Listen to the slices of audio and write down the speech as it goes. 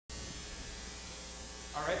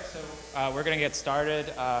All right, so we're going to get started.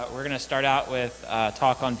 We're going to start out with a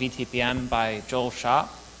talk on VTPM by Joel Schopp.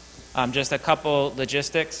 Just a couple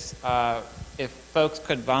logistics. If folks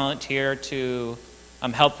could volunteer to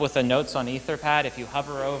help with the notes on Etherpad, if you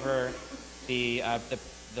hover over the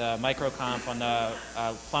microconf on the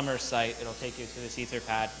Plumbers site, it'll take you to this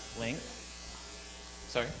Etherpad link.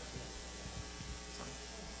 Sorry.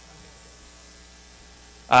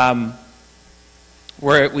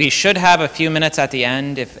 We should have a few minutes at the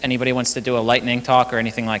end if anybody wants to do a lightning talk or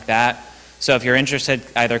anything like that. So if you're interested,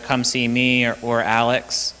 either come see me or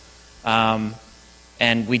Alex.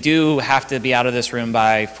 And we do have to be out of this room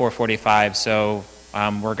by 4:45, so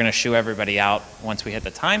we're going to shoo everybody out once we hit the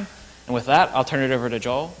time. And with that, I'll turn it over to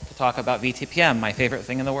Joel to talk about VTPM, my favorite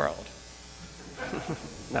thing in the world.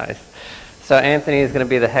 Nice. So Anthony is going to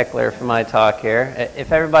be the heckler for my talk here.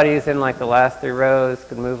 If everybody who's in like the last 3 rows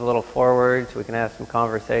could move a little forward so we can have some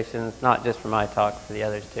conversations, not just for my talk, for the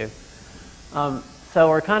others too. So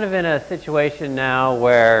we're kind of in a situation now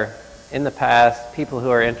where in the past, people who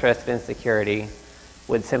are interested in security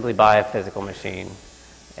would simply buy a physical machine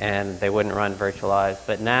and they wouldn't run virtualized.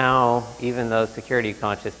 But now, even those security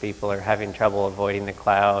conscious people are having trouble avoiding the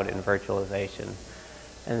cloud and virtualization.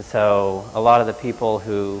 And so a lot of the people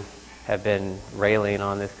who have been railing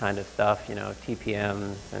on this kind of stuff, you know,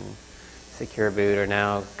 TPMs and Secure Boot, are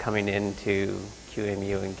now coming into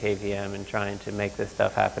QEMU and KVM and trying to make this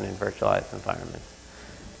stuff happen in virtualized environments.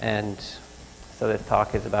 And so this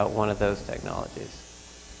talk is about one of those technologies.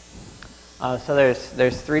 So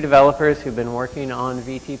there's 3 developers who've been working on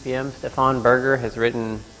VTPM. Stefan Berger has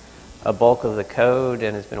written a bulk of the code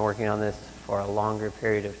and has been working on this for a longer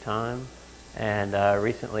period of time. And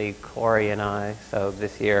recently, Corey and I, so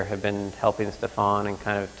this year, have been helping Stefan and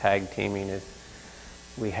kind of tag teaming as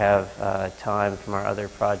we have time from our other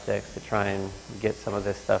projects to try and get some of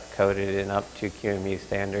this stuff coded and up to QEMU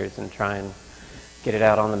standards and try and get it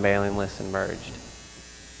out on the mailing list and merged.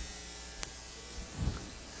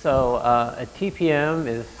 So a TPM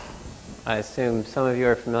is, I assume some of you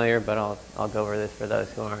are familiar, but I'll go over this for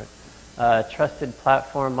those who aren't. Trusted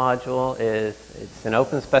Platform Module it's an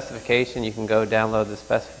open specification. You can go download the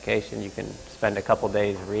specification. You can spend a couple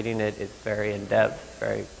days reading it. It's very in-depth,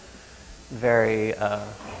 very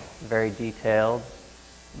detailed.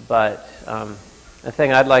 But the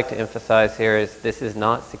thing I'd like to emphasize here is this is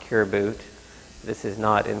not Secure Boot. This is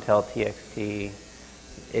not Intel TXT.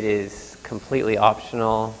 It is completely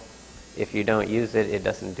optional. If you don't use it, it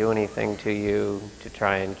doesn't do anything to you to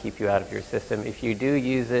try and keep you out of your system. If you do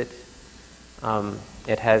use it,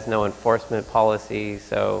 it has no enforcement policy,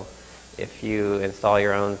 so if you install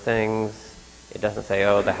your own things, it doesn't say,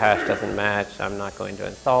 oh, the hash doesn't match, I'm not going to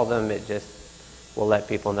install them. It just will let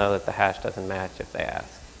people know that the hash doesn't match if they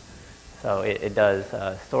ask. So it does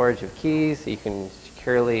storage of keys, so you can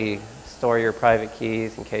securely store your private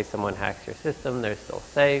keys in case someone hacks your system. They're still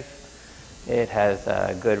safe. It has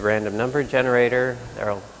a good random number generator.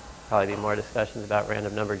 There will probably be more discussions about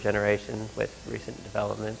random number generation with recent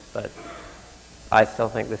developments, but I still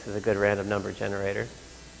think this is a good random number generator.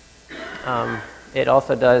 It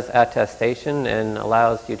also does attestation and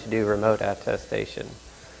allows you to do remote attestation.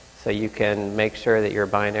 So you can make sure that your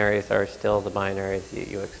binaries are still the binaries that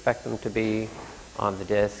you expect them to be on the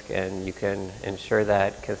disk, and you can ensure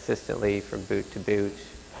that consistently from boot to boot.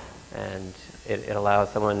 And it allows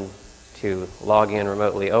someone to log in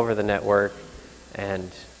remotely over the network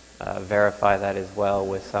and verify that as well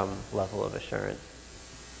with some level of assurance.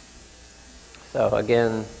 So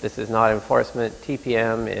again, this is not enforcement.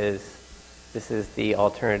 TPM this is the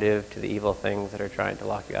alternative to the evil things that are trying to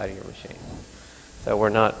lock you out of your machine. So we're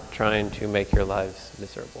not trying to make your lives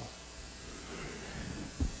miserable.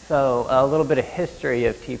 So a little bit of history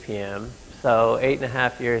of TPM. So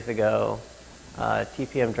 8.5 years ago,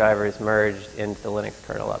 TPM drivers merged into Linux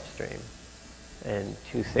kernel upstream in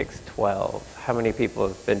 2.6.12. How many people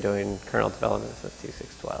have been doing kernel development since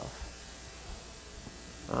 2.6.12?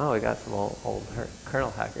 Oh, we got some old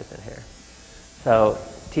kernel hackers in here. So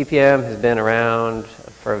TPM has been around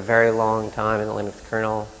for a very long time in the Linux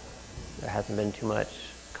kernel. There hasn't been too much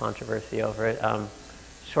controversy over it.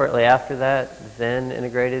 Shortly after that, Zen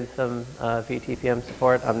integrated some VTPM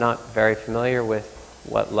support. I'm not very familiar with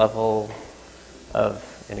what level of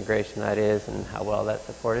integration that is and how well that's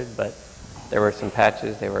supported, but there were some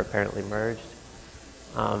patches. They were apparently merged.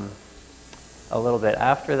 A little bit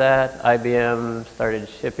after that, IBM started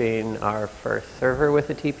shipping our first server with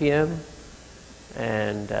a TPM.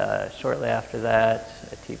 And shortly after that,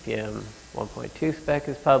 a TPM 1.2 spec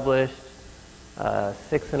is published.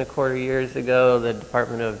 6.25 years ago, the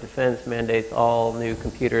Department of Defense mandates all new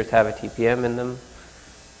computers have a TPM in them,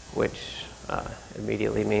 which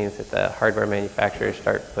immediately means that the hardware manufacturers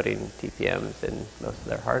start putting TPMs in most of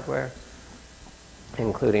their hardware,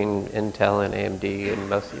 including Intel and AMD and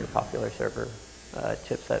most of your popular server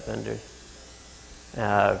chipset vendors.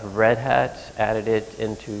 Red Hat added it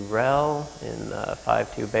into RHEL in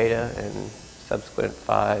 5.2 beta and subsequent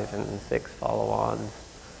 5 and 6 follow-ons.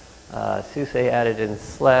 SUSE added in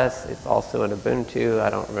SLES. It's also in Ubuntu. I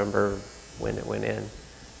don't remember when it went in.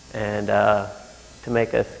 And to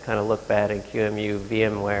make us kind of look bad in QEMU,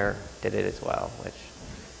 VMware did it as well, which,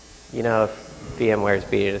 you know, if VMware is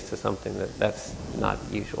beating us to something, that's not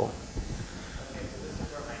usual.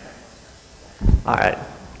 All right.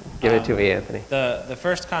 Give it to me, Anthony. The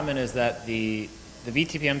first comment is that the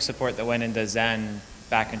VTPM support that went into Zen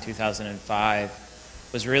back in 2005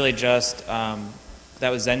 was really just, that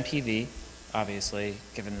was Zen PV, obviously,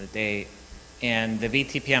 given the date, and the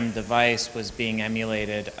VTPM device was being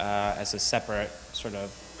emulated as a separate sort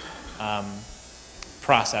of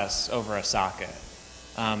process over a socket.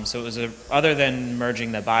 So it was other than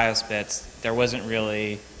merging the BIOS bits, there wasn't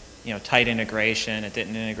really, you know, tight integration. It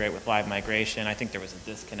didn't integrate with live migration. I think there was a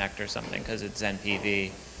disconnect or something because it's Zen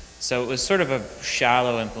PV. So it was sort of a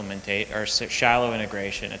shallow shallow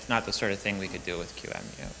integration. It's not the sort of thing we could do with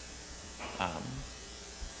QEMU.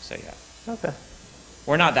 So yeah. Okay.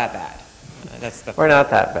 We're not that bad. We're not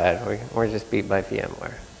that bad. We're just beat by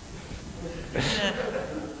VMware.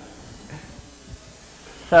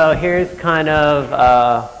 So here's kind of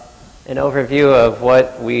an overview of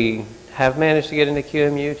what we have managed to get into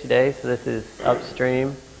QEMU today. So this is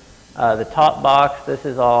upstream. The top box, this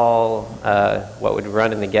is all what would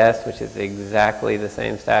run in the guest, which is exactly the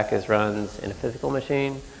same stack as runs in a physical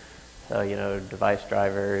machine. So, you know, device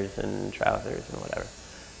drivers and trousers and whatever.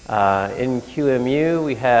 In QEMU,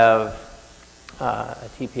 we have a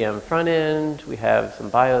TPM front end, we have some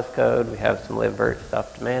BIOS code, we have some libvirt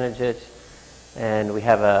stuff to manage it, and we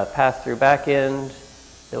have a pass-through back end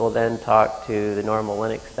that will then talk to the normal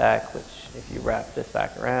Linux stack, which if you wrap this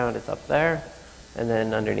back around, it's up there. And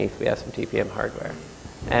then underneath, we have some TPM hardware.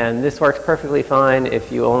 And this works perfectly fine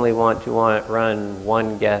if you only want to run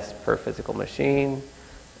one guest per physical machine,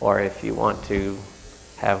 or if you want to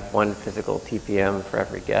have one physical TPM for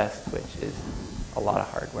every guest, which is a lot of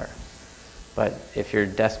hardware. But if you're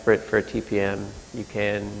desperate for a TPM, you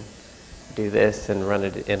can do this and run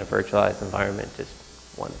it in a virtualized environment, just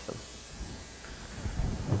one of them.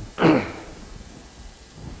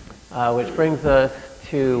 Which brings us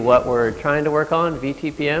to what we're trying to work on,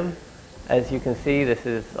 VTPM. As you can see, this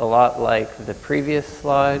is a lot like the previous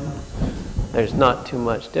slide. There's not too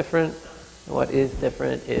much different. What is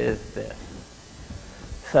different is this.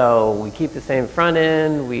 So we keep the same front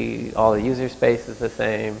end, all the user space is the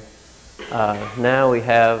same. Now we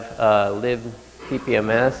have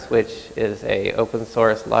libtpms, which is an open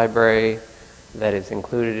source library that is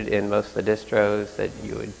included in most of the distros that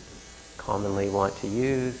you would commonly want to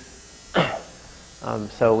use.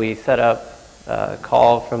 So we set up a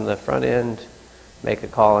call from the front end, make a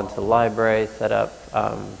call into the library, set up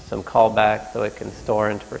some callbacks so it can store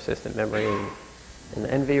into persistent memory in the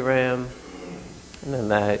NVRAM. And then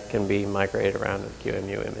that can be migrated around with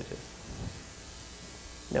QEMU images.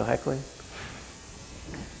 No heckling?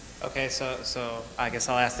 Okay, so I guess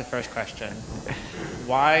I'll ask the first question.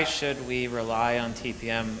 Why should we rely on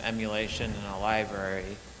TPM emulation in a library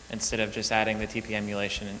instead of just adding the TPM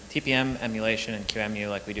emulation in QEMU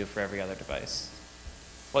like we do for every other device?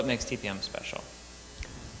 What makes TPM special?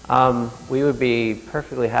 We would be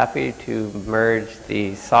perfectly happy to merge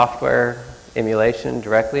the software emulation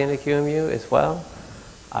directly into QEMU as well.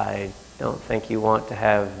 I don't think you want to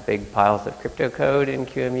have big piles of crypto code in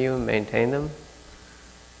QEMU and maintain them.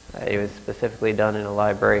 It was specifically done in a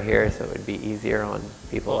library here, so it would be easier on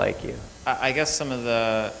people like you. I guess some of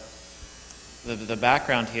the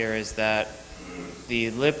background here is that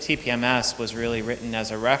the libtpms was really written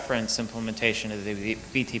as a reference implementation of the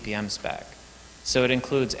VTPM spec. So it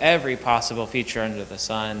includes every possible feature under the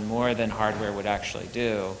sun, more than hardware would actually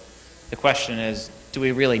do. The question is, do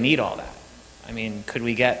we really need all that? I mean, could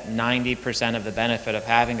we get 90% of the benefit of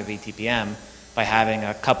having a VTPM by having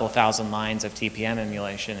a couple thousand lines of TPM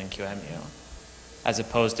emulation in QEMU, as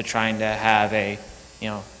opposed to trying to have a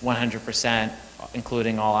 100%,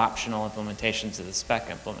 including all optional implementations of the spec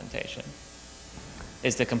implementation?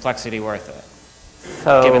 Is the complexity worth it,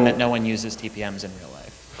 given that no one uses TPMs in real life?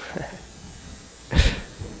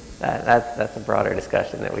 That's a broader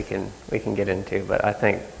discussion that we can get into, but I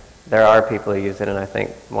think there are people who use it, and I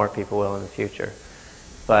think more people will in the future.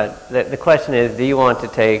 But the question is, do you want to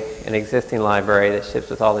take an existing library that ships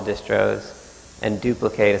with all the distros and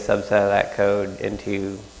duplicate a subset of that code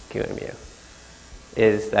into QEMU?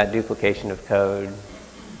 is that duplication of code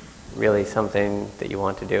really something that you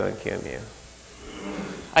want to do in QEMU?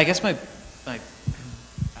 I guess my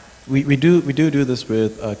We do this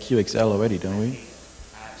with QXL already, don't we?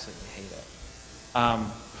 I absolutely hate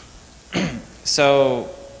it. So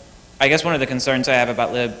I guess one of the concerns I have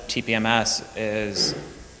about libtpms is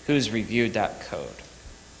who's reviewed that code.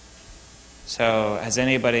 So has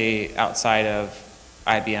anybody outside of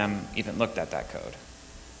IBM even looked at that code?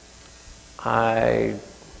 I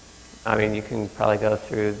mean, you can probably go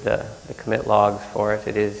through the commit logs for it.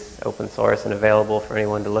 It is open source and available for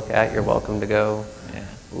anyone to look at. You're welcome to go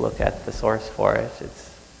look at the source for it.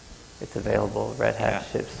 It's available. Red Hat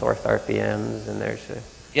ships source RPMs, and there's a...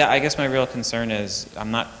 Yeah, I guess my real concern is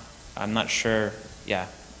I'm not sure. Yeah,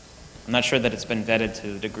 I'm not sure that it's been vetted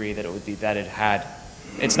to the degree that it would be vetted had.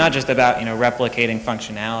 It's not just about replicating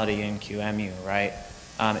functionality in QEMU, right?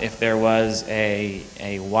 If there was a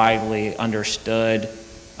widely understood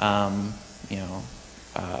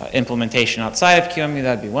implementation outside of QEMU,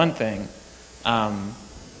 that'd be one thing.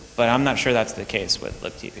 But I'm not sure that's the case with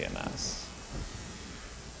libtpms.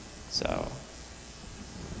 So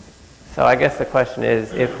I guess the question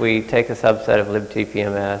is, if we take a subset of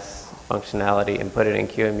libtpms functionality and put it in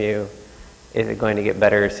QEMU, is it going to get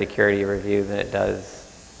better security review than it does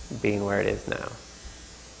being where it is now?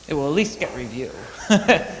 It will at least get review.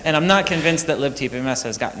 And I'm not convinced that libtpms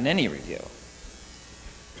has gotten any review.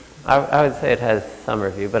 I would say it has some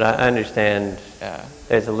review, but I understand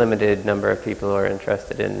there's a limited number of people who are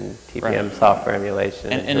interested in TPM software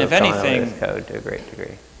emulation and if anything, code to a great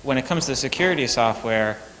degree. When it comes to security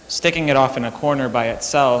software, sticking it off in a corner by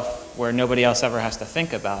itself where nobody else ever has to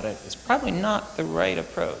think about it is probably not the right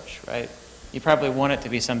approach, right? You probably want it to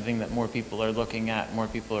be something that more people are looking at, more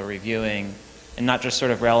people are reviewing, and not just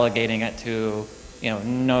sort of relegating it to,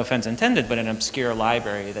 no offense intended, but an obscure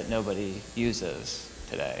library that nobody uses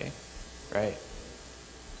today, right?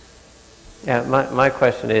 Yeah, my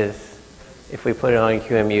question is, if we put it on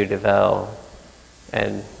QEMU Devel,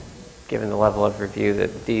 and given the level of review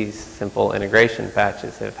that these simple integration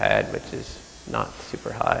patches have had, which is not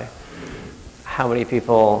super high, how many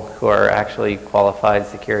people who are actually qualified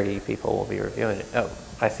security people will be reviewing it? Oh,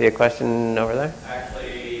 I see a question over there.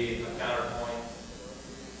 Actually, a counterpoint.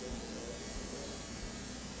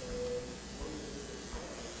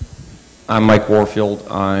 I'm Mike Warfield.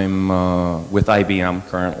 I'm with IBM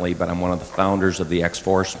currently, but I'm one of the founders of the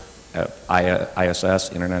X-Force at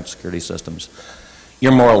ISS, Internet Security Systems.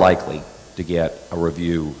 You're more likely to get a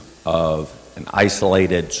review of an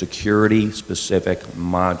isolated security-specific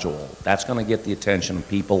module. That's going to get the attention of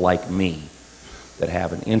people like me that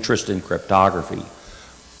have an interest in cryptography.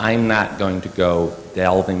 I'm not going to go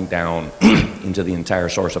delving down into the entire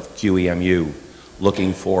source of QEMU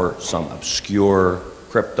looking for some obscure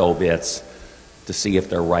crypto bits to see if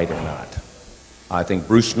they're right or not. I think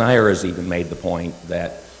Bruce Schneier has even made the point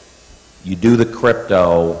that you do the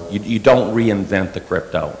crypto, you don't reinvent the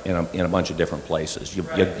crypto in a bunch of different places.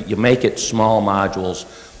 You make it small modules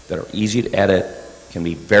that are easy to edit, can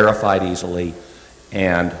be verified easily,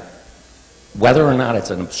 and whether or not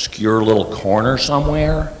it's an obscure little corner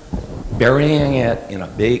somewhere, burying it in a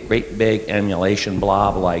great big emulation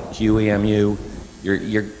blob like QEMU,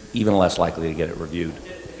 you're even less likely to get it reviewed. To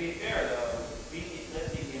be fair, though,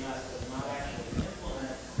 libtpms does not actually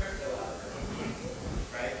implement crypto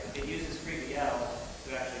algorithms, right? It uses FreeBL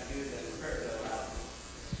to actually do the crypto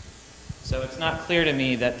algorithms. So it's not clear to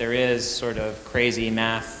me that there is sort of crazy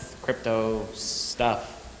math crypto stuff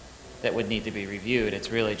that would need to be reviewed.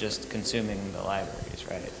 It's really just consuming the libraries,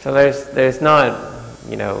 right? So there's not,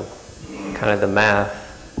 kind of the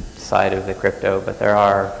math side of the crypto, but there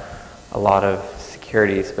are a lot of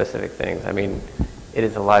security-specific things. I mean, it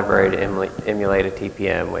is a library to emulate a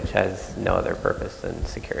TPM, which has no other purpose than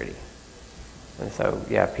security. And so,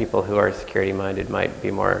 yeah, people who are security-minded might be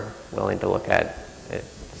more willing to look at a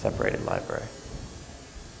separated library.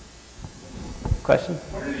 Question?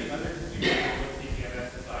 What are the other consumers of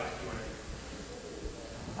libtpms besides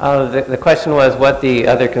QEMU? The question was what the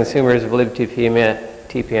other consumers of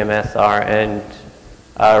libtpms are, and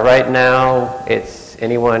right now it's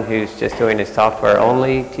anyone who's just doing a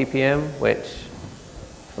software-only TPM, which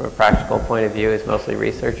from a practical point of view is mostly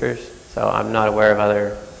researchers. So I'm not aware of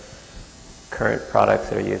other current products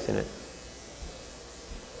that are using it.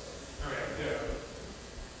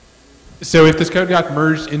 So if this code got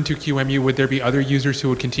merged into QEMU, would there be other users who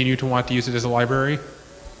would continue to want to use it as a library?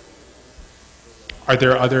 Are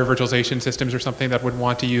there other virtualization systems or something that would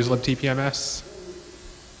want to use libtpms?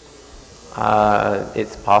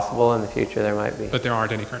 It's possible in the future there might be. But there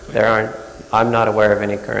aren't any currently? There aren't. I'm not aware of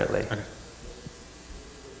any currently. Okay.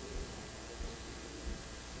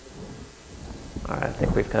 All right, I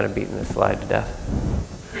think we've kind of beaten this slide to death.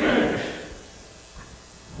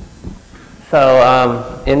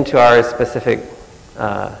 So into our specific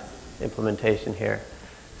implementation here.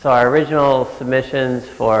 So our original submissions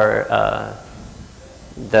for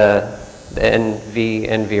the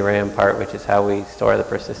NVRAM part, which is how we store the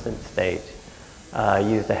persistent state,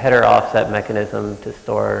 used a header offset mechanism to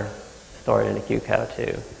store it in a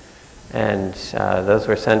QCOW2. And those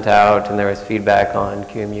were sent out, and there was feedback on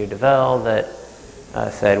QEMU devel that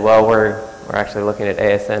said, well, we're actually looking at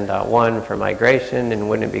ASN.1 for migration, and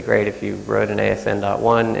wouldn't it be great if you wrote an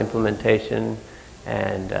ASN.1 implementation?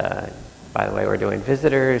 And by the way, we're doing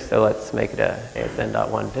visitors, so let's make it a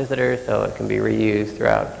ASN.1 visitor so it can be reused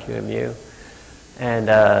throughout QEMU. And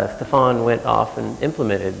Stefan went off and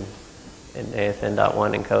implemented an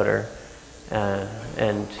ASN.1 encoder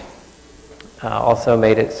and also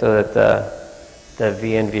made it so that the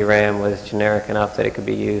VNVRAM was generic enough that it could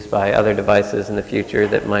be used by other devices in the future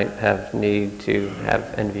that might have need to have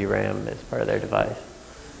NVRAM as part of their device.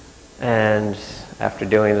 And after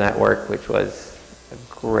doing that work, which was a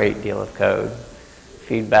great deal of code,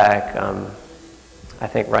 feedback, I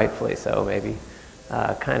think rightfully so maybe,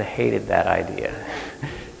 kind of hated that idea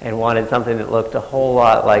and wanted something that looked a whole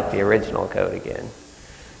lot like the original code again.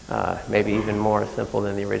 Maybe even more simple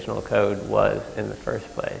than the original code was in the first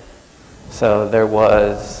place. So there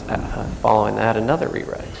was, following that, another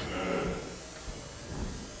rewrite.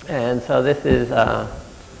 And so this is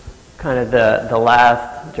kind of the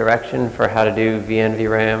last direction for how to do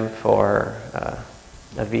VNVRAM for a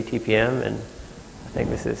VTPM. And I think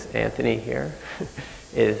this is Anthony here,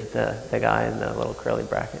 is the guy in the little curly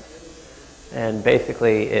brackets. And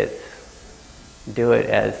basically it's do it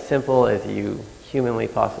as simple as you humanly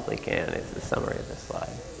possibly can is the summary of this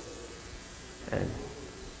slide. And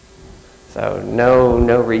so no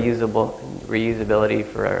reusability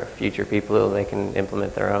for future people. They can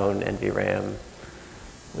implement their own NVRAM.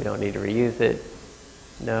 We don't need to reuse it.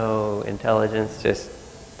 No intelligence, just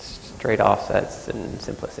straight offsets and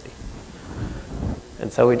simplicity.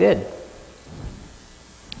 And so we did.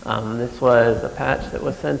 This was a patch that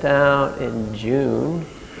was sent out in June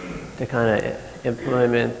to kind of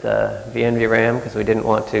implement the VNVRAM because we didn't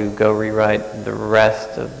want to go rewrite the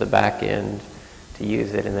rest of the back end to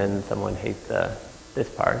use it and then someone hates this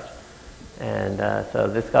part. And so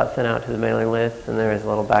this got sent out to the mailing list, and there was a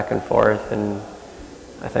little back and forth, and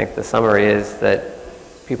I think the summary is that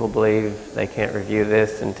people believe they can't review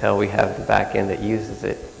this until we have the back end that uses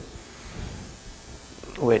it,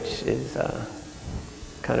 which is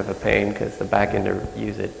kind of a pain because the back end to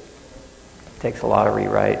use it takes a lot of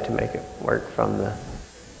rewrite to make it work from the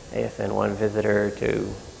ASN1 visitor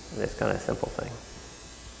to this kind of simple thing.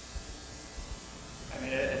 I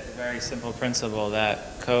mean, it's a very simple principle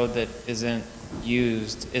that code that isn't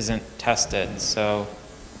used isn't tested. So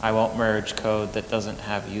I won't merge code that doesn't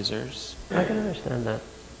have users. I can understand that.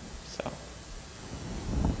 So.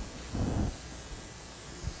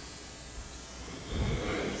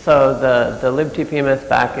 So the libtpms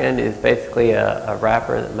backend is basically a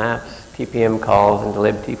wrapper that maps TPM calls into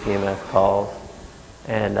libtpms calls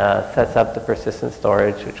and sets up the persistent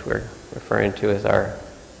storage, which we're referring to as our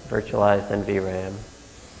virtualized NVRAM.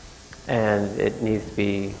 And it needs to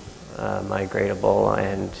be migratable,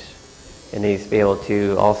 and it needs to be able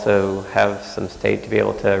to also have some state to be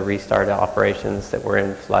able to restart operations that were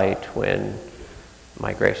in flight when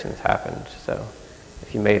migrations happened. So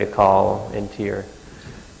if you made a call into your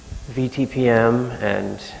VTPM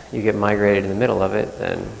and you get migrated in the middle of it,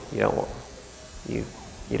 then you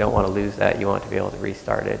don't want to lose that. You want to be able to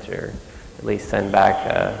restart it, or at least send back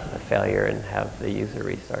a failure and have the user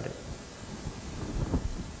restart it.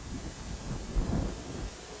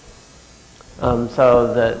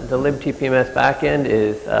 So the libtpms backend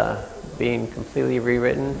is being completely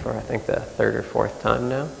rewritten for, I think, the third or fourth time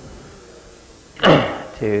now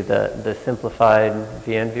to the simplified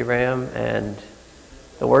VNVRAM, and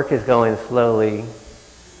the work is going slowly,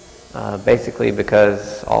 basically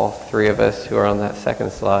because all three of us who are on that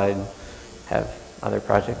second slide have other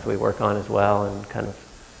projects we work on as well, and kind of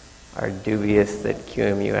are dubious that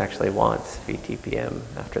QEMU actually wants VTPM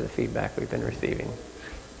after the feedback we've been receiving.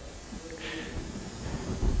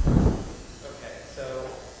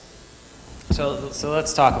 So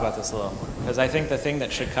let's talk about this a little more, because I think the thing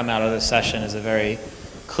that should come out of this session is a very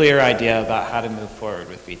clear idea about how to move forward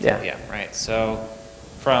with VTPM, right? So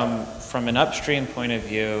from an upstream point of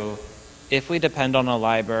view, if we depend on a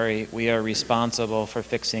library, we are responsible for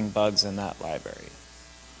fixing bugs in that library,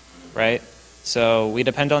 right? So we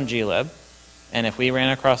depend on glib, and if we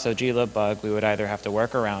ran across a glib bug, we would either have to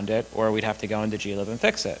work around it or we'd have to go into glib and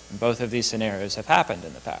fix it. And both of these scenarios have happened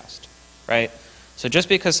in the past, right? So just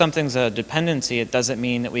because something's a dependency, it doesn't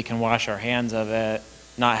mean that we can wash our hands of it,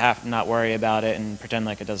 not worry about it, and pretend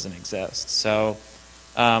like it doesn't exist. So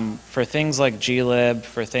for things like glib,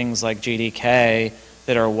 for things like GDK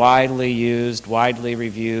that are widely used, widely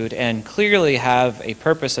reviewed, and clearly have a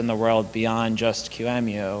purpose in the world beyond just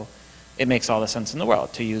QEMU, it makes all the sense in the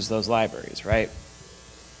world to use those libraries, right?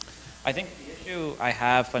 I think the issue I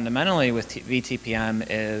have fundamentally with VTPM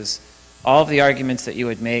is all of the arguments that you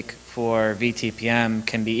would make for VTPM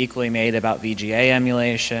can be equally made about VGA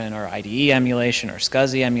emulation or IDE emulation or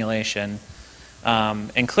SCSI emulation.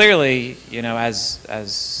 And clearly, you know, as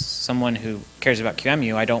someone who cares about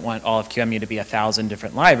QEMU, I don't want all of QEMU to be 1,000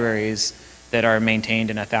 different libraries that are maintained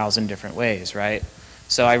in 1,000 different ways, right?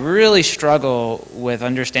 So I really struggle with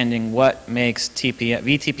understanding what makes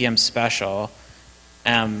VTPM special,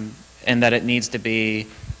 and that it needs to be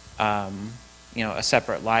you know, a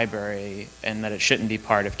separate library, and that it shouldn't be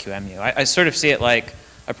part of QEMU. I sort of see it like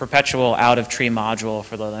a perpetual out-of-tree module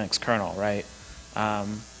for the Linux kernel, right?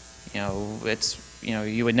 You know,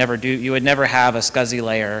 you would never have a SCSI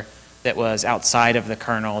layer that was outside of the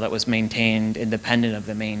kernel that was maintained independent of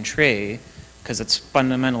the main tree, because it's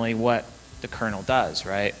fundamentally what the kernel does,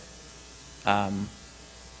 right?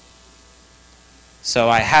 So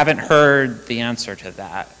I haven't heard the answer to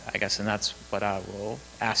that, I guess, and that's what I will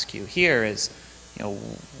ask you here is, you know,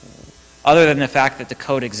 other than the fact that the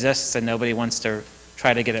code exists and nobody wants to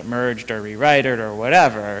try to get it merged or rewrite it or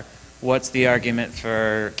whatever, what's the argument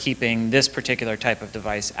for keeping this particular type of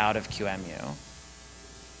device out of QEMU?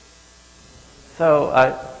 So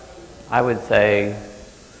I would say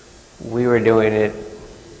we were doing it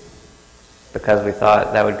because we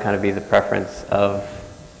thought that would kind of be the preference of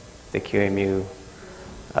the QEMU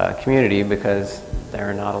community, because there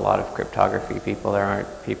are not a lot of cryptography people. There aren't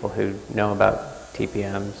people who know about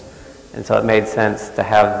TPMs. And so it made sense to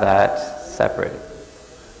have that separate,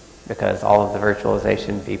 because all of the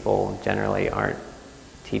virtualization people generally aren't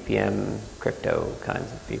TPM crypto kinds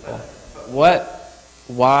of people.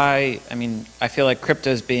 Why, I mean, I feel like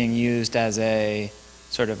crypto is being used as a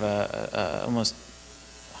sort of almost,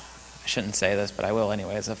 I shouldn't say this, but I will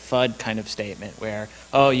anyway, as a FUD kind of statement where,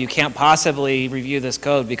 oh, you can't possibly review this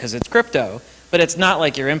code because it's crypto. But it's not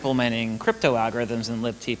like you're implementing crypto algorithms in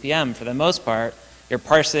libTPM. For the most part, you're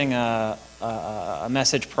parsing a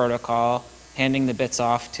message protocol, handing the bits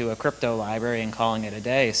off to a crypto library and calling it a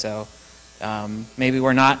day. So maybe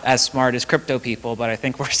we're not as smart as crypto people, but I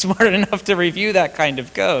think we're smart enough to review that kind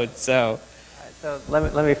of code. So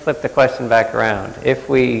let me flip the question back around. If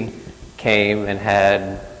we came and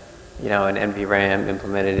had, you know, an NVRAM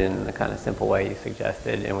implemented in the kind of simple way you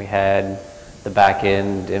suggested, and we had the back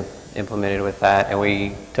end implemented with that, and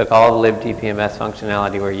we took all the libtpms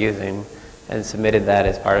functionality we're using and submitted that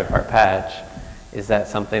as part of our patch, is that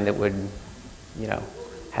something that would, you know,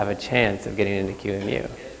 have a chance of getting into QEMU?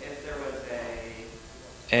 If there was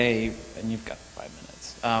and you've got 5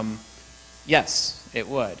 minutes. Yes, it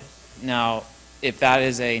would. Now, if that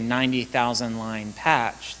is a 90,000 line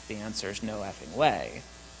patch, the answer is no effing way.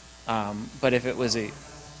 But if it was a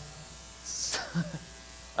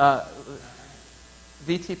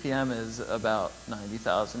VTPM is about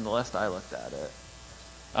 90,000, the last I looked at it.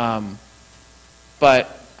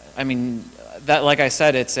 But I mean, that, like I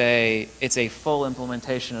said, it's a full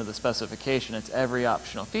implementation of the specification. It's every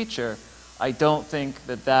optional feature. I don't think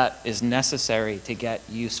that that is necessary to get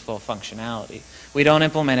useful functionality. We don't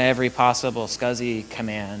implement every possible SCSI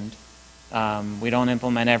command. We don't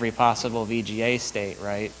implement every possible VGA state,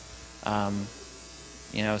 right?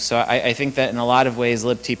 You know, so I think that in a lot of ways,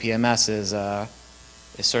 libtpms is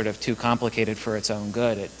sort of too complicated for its own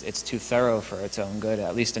good. It's too thorough for its own good,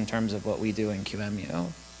 at least in terms of what we do in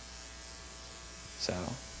QEMU. So,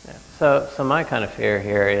 yeah. So my kind of fear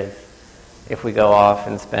here is if we go off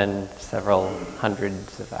and spend several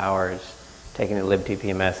hundreds of hours taking the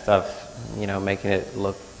libtpms stuff, you know, making it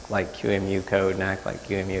look like QEMU code and act like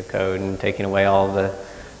QEMU code, and taking away all the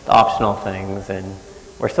optional things, and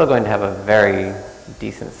we're still going to have a very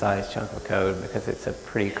decent sized chunk of code because it's a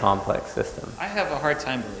pretty complex system. I have a hard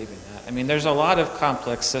time believing that. I mean, there's a lot of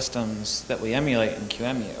complex systems that we emulate in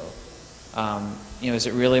QEMU. You know, is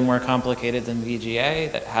it really more complicated than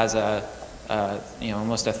VGA that has you know,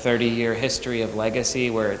 almost a 30-year history of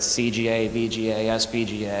legacy where it's CGA, VGA,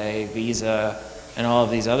 SVGA, Visa, and all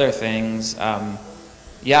of these other things?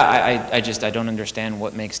 Yeah, I don't understand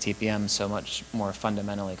what makes TPM so much more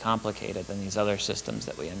fundamentally complicated than these other systems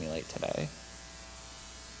that we emulate today.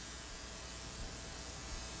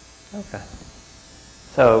 Okay.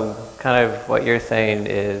 So kind of what you're saying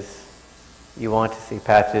is you want to see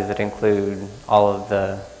patches that include all of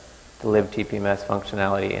the libtpms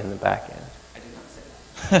functionality in the back end. I do not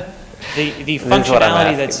the This is what I'm functionality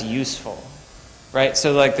asking. that's useful, right?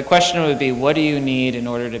 So like the question would be, what do you need in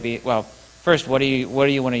order to be, well, first, what do you want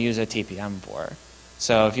to use a TPM for?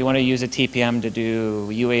 So if you want to use a TPM to do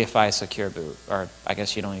UEFI secure boot, or I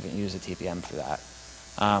guess you don't even use a TPM for that.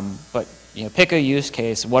 But pick a use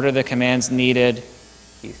case. What are the commands needed?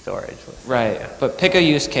 Key storage. Right. Yeah. But pick a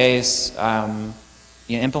use case.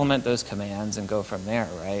 Implement those commands and go from there.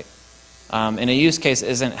 Right. And a use case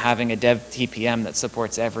isn't having a dev TPM that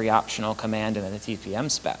supports every optional command in the TPM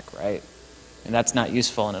spec, right? And that's not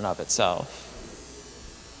useful in and of itself.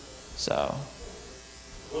 So.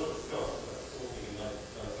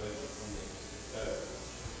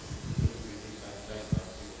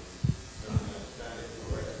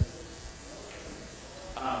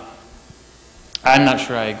 I'm not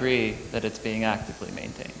sure I agree that it's being actively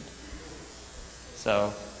maintained.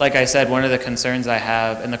 So, like I said, one of the concerns I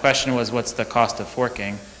have, and the question was, what's the cost of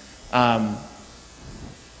forking?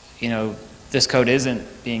 This code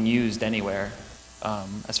isn't being used anywhere,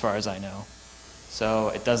 as far as I know. So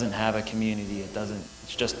it doesn't have a community.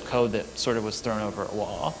 It's just code that sort of was thrown over a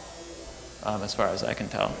wall, as far as I can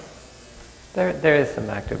tell. There is some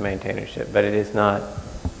active maintainership, but it is not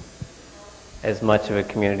as much of a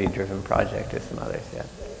community-driven project as some others yet.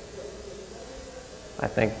 I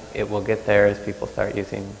think it will get there as people start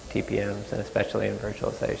using TPMs, and especially in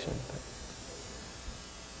virtualization.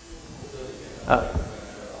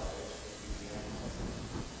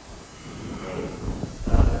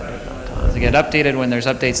 Does it get updated when there's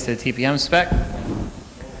updates to the TPM spec?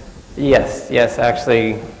 Yes,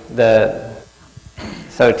 actually,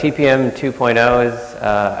 so TPM 2.0 is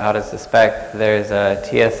out as the spec. There's a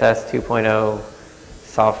TSS 2.0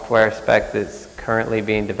 software spec that's currently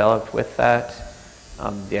being developed with that.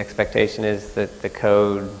 The expectation is that the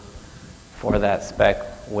code for that spec,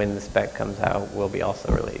 when the spec comes out, will be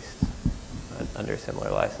also released under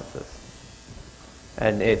similar licenses.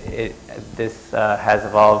 And this has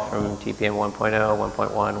evolved from TPM 1.0,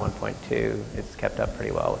 1.1, 1.2. It's kept up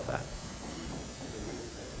pretty well with that.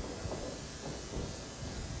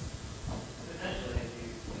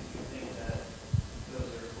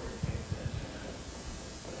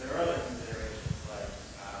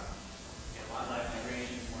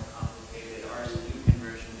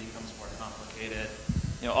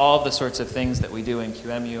 All of the sorts of things that we do in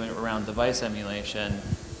QEMU and around device emulation,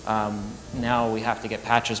 now we have to get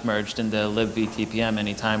patches merged into libvtpm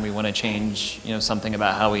anytime we want to change something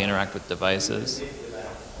about how we interact with devices.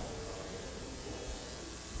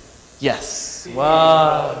 Yes.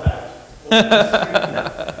 Wow. No.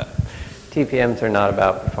 TPMs are not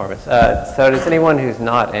about performance. So does anyone who's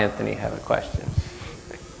not Anthony have a question?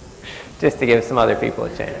 Just to give some other people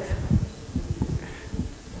a chance.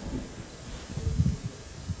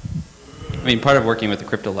 I mean, part of working with the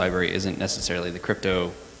crypto library isn't necessarily the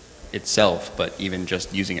crypto itself, but even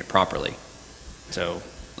just using it properly. So,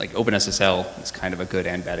 like OpenSSL is kind of a good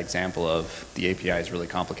and bad example of the API is really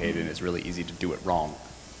complicated and it's really easy to do it wrong.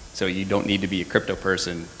 So you don't need to be a crypto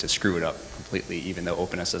person to screw it up completely, even though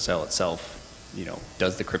OpenSSL itself,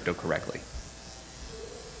 does the crypto correctly.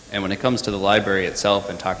 And when it comes to the library itself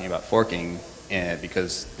and talking about forking,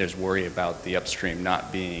 because there's worry about the upstream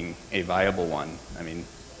not being a viable one, I mean,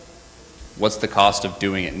 what's the cost of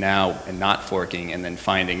doing it now and not forking and then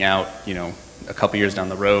finding out, a couple years down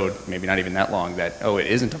the road, maybe not even that long, that, oh, it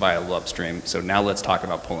isn't a viable upstream, so now let's talk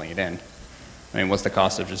about pulling it in. I mean, what's the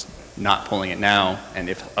cost of just not pulling it now? And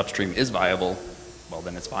if upstream is viable, well,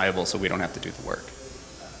 then it's viable, so we don't have to do the work.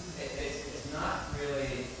 It's not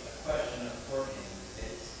really a question of forking.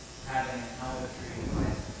 It's having an out-of-tree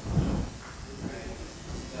device. Right?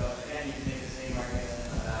 So again, you can make the same argument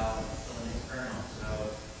about the Linux kernel. So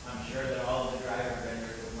I'm sure that all of the driver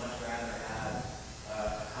vendors would much rather have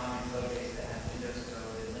a common code base that has Windows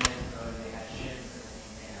code and Linux code, and they have shins that they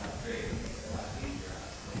can out-trade. It makes it a lot easier,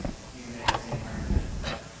 obviously. You can make the same argument.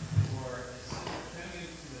 For QEMU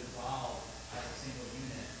to evolve as a single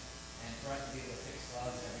unit, and for us to be able to fix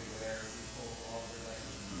logs everywhere, we pull all the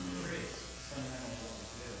devices from the trees. It's fundamentally what we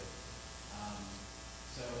do.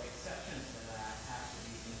 So exceptions to that have to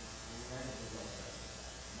be incredibly well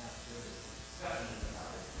specified. Not sure the discussions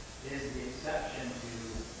about it. Is the exception to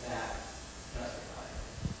that justified?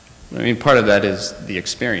 I mean, part of that is the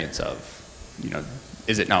experience of,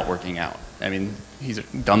 is it not working out? I mean, he's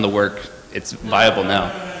done the work, it's viable now.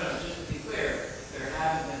 Just to be clear, there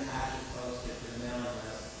haven't been patches posted to the mailing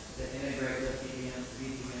list that integrate with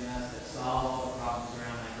VTMS that solve all the problems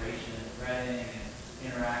around migration and threading and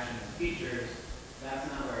interaction and features. That's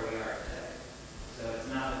not where we are today. So it's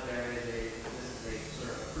not that this is a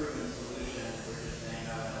sort of a proven solution. We're just saying,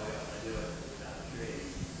 oh, no, we don't want to do it without the tree.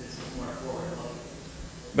 This is more forward looking.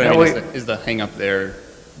 But Yeah, I mean, we- is the hang up there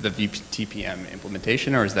the VTPM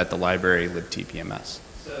implementation, or is that the library libtpms?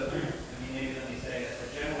 So, I mean, maybe let me say that the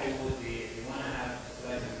general rule would be if you want to have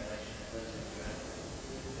device emulation, it lives in QEMU.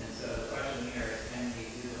 And so the question here is, can we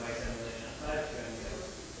do device emulation outside of QEMU?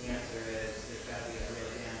 The answer is, there's got to be a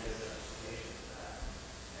really damn good justification for that.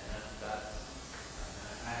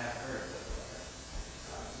 And I have heard of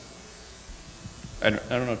that.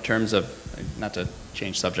 I don't know in terms of, not to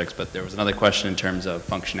change subjects, but there was another question in terms of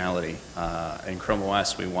functionality. In Chrome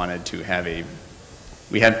OS, we wanted to have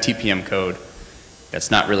we have TPM code that's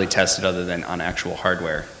not really tested other than on actual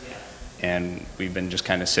hardware. Yeah. And we've been just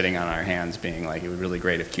kind of sitting on our hands being like, it would be really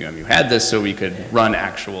great if QEMU had this so we could run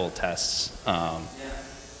actual tests. Yeah. Well,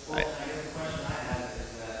 I guess the question I have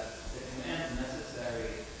is that the commands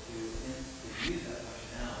necessary to use that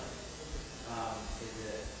functionality, is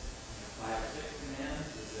it 5 or 6 commands?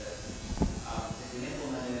 Is it, if we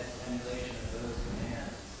implemented emulation of those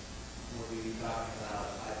commands, would we be talking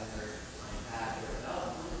about 500 line patch or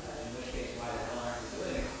 1,000 line patch? In which case, why the hell aren't we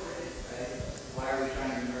doing it, right? Why are we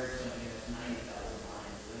trying to merge something that's 90,000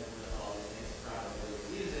 lines to implement all these things probably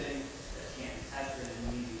we're using that can't be tested in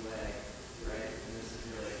an easy way, right? And this is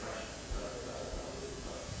really a question of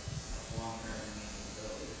long-term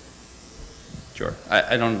maintainability. Sure.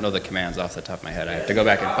 I don't know the commands off the top of my head. I have to go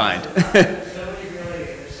back and find. Nobody really,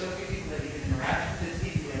 there's so few people that you can interact with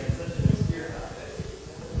this easily, and it's such an obscure topic.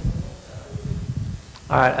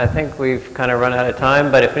 All right, I think we've kind of run out of time,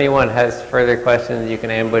 but if anyone has further questions, you can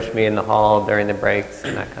ambush me in the hall during the breaks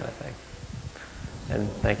and that kind of thing. And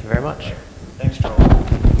thank you very much. Thanks, Joel.